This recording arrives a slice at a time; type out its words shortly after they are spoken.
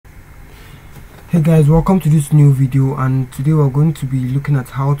Hey guys, welcome to this new video, and today we're going to be looking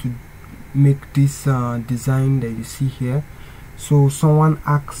at how to make this design that you see here. So someone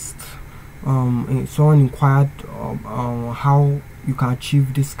inquired how you can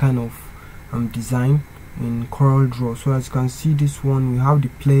achieve this kind of design in Corel Draw. So as you can see, this one we have the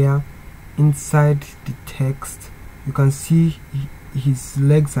player inside the text. You can see his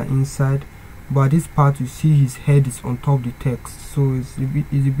legs are inside, but this part you see his head is on top of the text, so it's a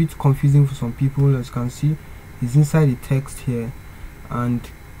bit confusing for some people. As you can see, he's inside the text here and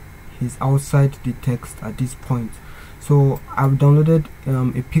he's outside the text at this point. So I've downloaded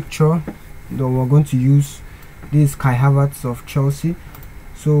a picture that we're going to use. This is Kai Havertz of Chelsea.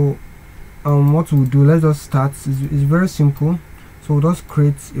 So what we'll do, let's just start. It's very simple. So we'll just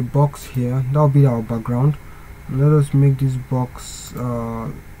create a box here. That'll be our background. Let us make this box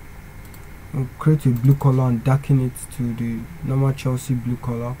we'll create a blue color and darken it to the normal Chelsea blue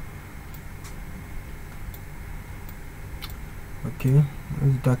color. Okay,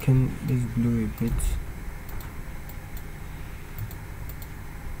 let's darken this blue a bit.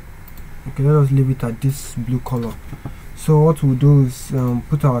 Okay, let us leave it at this blue color. So what we'll do is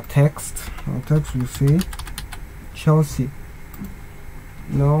put our text. Our text will say Chelsea.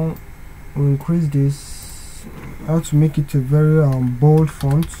 Now we'll increase this. I have to make it a very bold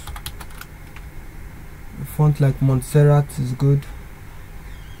font. A font like Montserrat is good.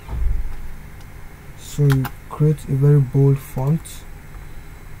 So you create a very bold font.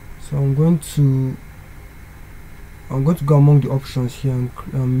 So I'm going to go among the options here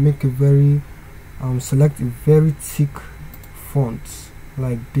and make a very select a very thick font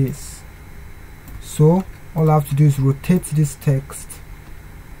like this. So all I have to do is rotate this text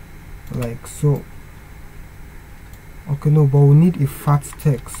like so. Okay, no, but we need a fat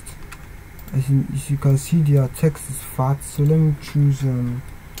text. As you can see, their text is fat, so let me choose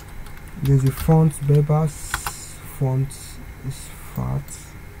there's a font, Beba's font is fat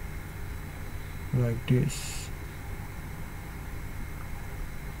like this.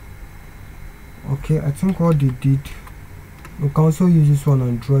 Okay, I think what they did, we can also use this one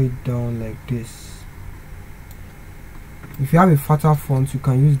and draw it down like this. If you have a fatter font, you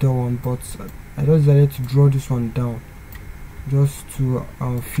can use that one, but I just decided to draw this one down just to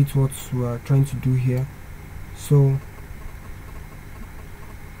fit what we are trying to do here. So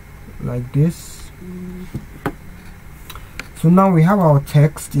like this. So now we have our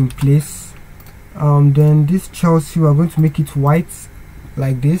text in place. Then this Chelsea, we are going to make it white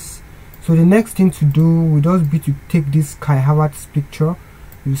like this. So the next thing to do will just be to take this Kai Havertz picture,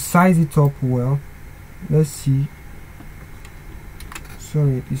 you size it up well. Let's see.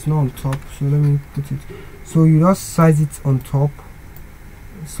 Sorry, it's not on top, so let me put it. So you just size it on top.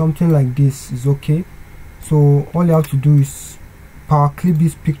 Something like this is okay. So all you have to do is power clip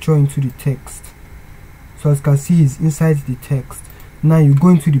this picture into the text. So as you can see, he's inside the text. Now you go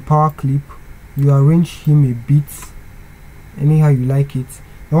into the power clip, you arrange him a bit anyhow you like it.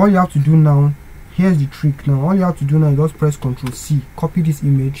 Now all you have to do now, here's the trick. Now all you have to do now is just press Ctrl C, copy this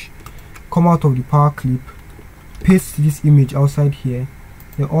image, come out of the power clip, paste this image outside here.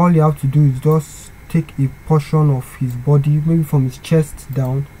 Then all you have to do is just take a portion of his body, maybe from his chest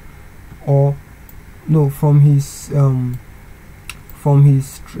down, or no, from his the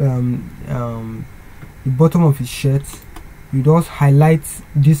bottom of his shirt. You just highlight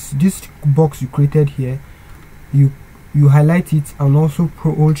this box you created here. You highlight it and also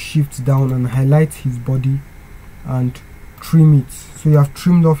hold shift down and highlight his body and trim it. So you have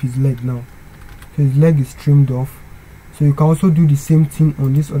trimmed off his leg now. So his leg is trimmed off. So you can also do the same thing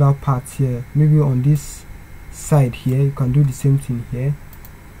on this other part here. Maybe on this side here, you can do the same thing here.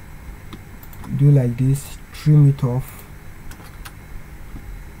 Do like this, trim it off.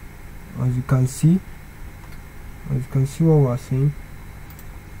 As you can see what we're saying.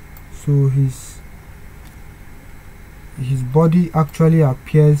 So his body actually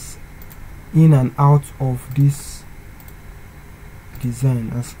appears in and out of this design.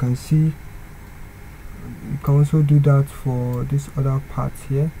 As you can see, you can also do that for this other part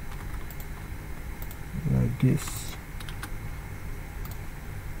here like this.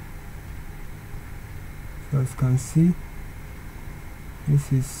 So as you can see,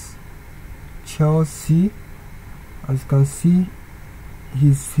 this is Chelsea. As you can see,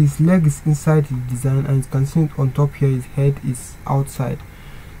 his leg is inside the design, and you can see it on top here, his head is outside.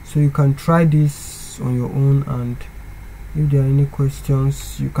 So you can try this on your own, and if there are any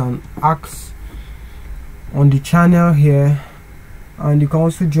questions you can ask on the channel here, and you can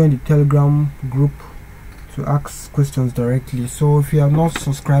also join the Telegram group to ask questions directly. So if you have not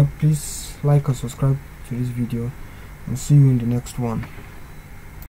subscribed, please like and subscribe to this video, and see you in the next one.